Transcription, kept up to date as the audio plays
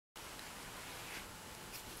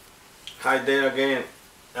Hi there again.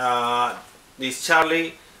 This is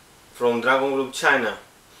Charlie from Dragon Group China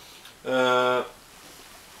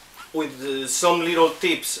with some little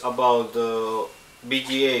tips about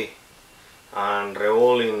BGA and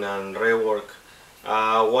revolving and rework.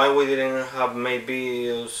 Why we didn't have made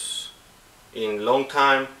videos in long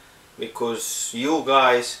time? Because you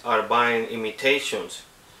guys are buying imitations,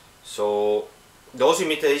 so those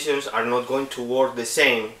imitations are not going to work the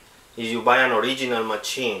same if you buy an original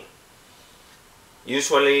machine.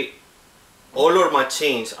 Usually all our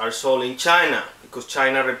machines are sold in China because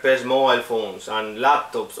China repairs mobile phones and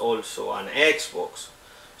laptops also and Xbox.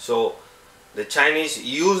 So the Chinese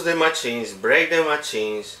use the machines, break the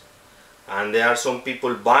machines, and there are some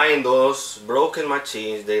people buying those broken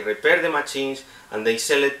machines. They repair the machines and they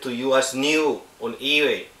sell it to you as new on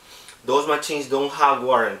eBay. Those machines don't have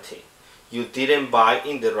warranty. You didn't buy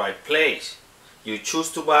in the right place. You choose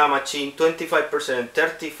to buy a machine 25%,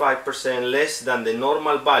 35% less than the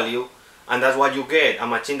normal value, and that's what you get. A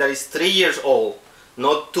machine that is 3 years old,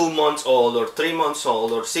 not 2 months old or 3 months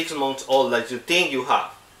old or 6 months old like you think you have.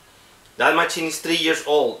 That machine is 3 years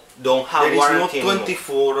old, don't have warranty. There is no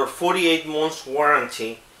 24 or 48 months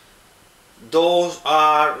warranty. Those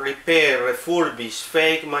are repair, refurbished,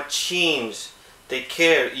 fake machines. Take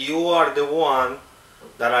care. You are the one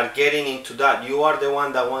that are getting into that. You are the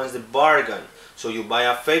one that wants the bargain. So you buy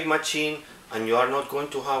a fake machine and you are not going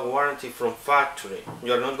to have warranty from factory.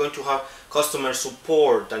 You are not going to have customer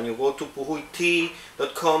support, and you go to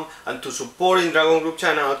puhuit.com and to support in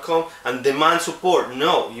dragongroupchina.com and demand support.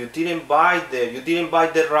 No, you didn't buy there. You didn't buy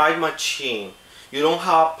the right machine. You don't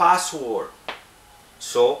have a password.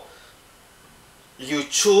 So you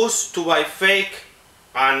choose to buy fake,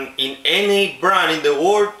 and in any brand in the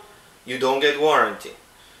world you don't get warranty.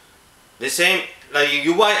 The same, like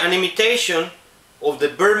you buy an imitation of the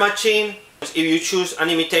bird machine. If you choose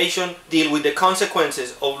an imitation, deal with the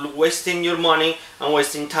consequences of wasting your money and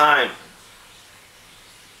wasting time.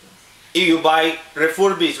 If you buy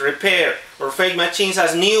refurbished, repair, or fake machines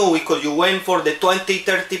as new because you went for the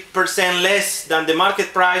 20-30% less than the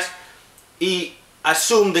market price,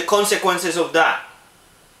 assume the consequences of that.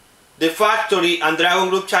 The factory and Dragon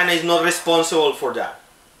Group China is not responsible for that.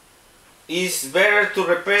 It's better to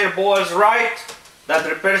repair balls right than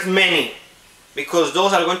repairs many, because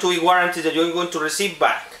those are going to be warranties that you're going to receive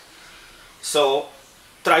back. So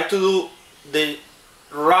try to do the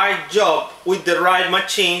right job with the right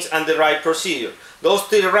machines and the right procedure. Those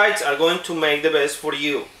three rights are going to make the best for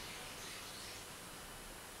you.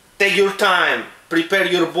 Take your time, prepare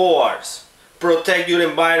your boards, protect your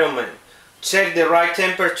environment, check the right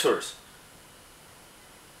temperatures,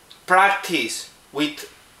 practice with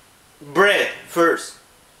bread first,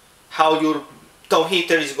 how your top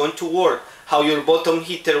heater is going to work, how your bottom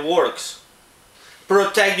heater works.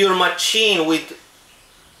 Protect your machine with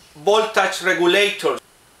voltage regulators.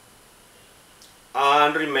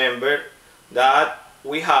 And remember that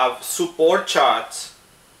we have support chats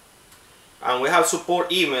and we have support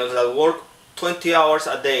emails that work 20 hours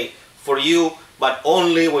a day for you, but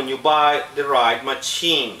only when you buy the right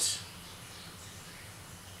machines.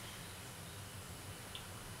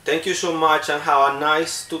 Thank you so much, and have a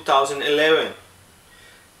nice 2011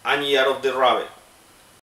 and Year of the Rabbit.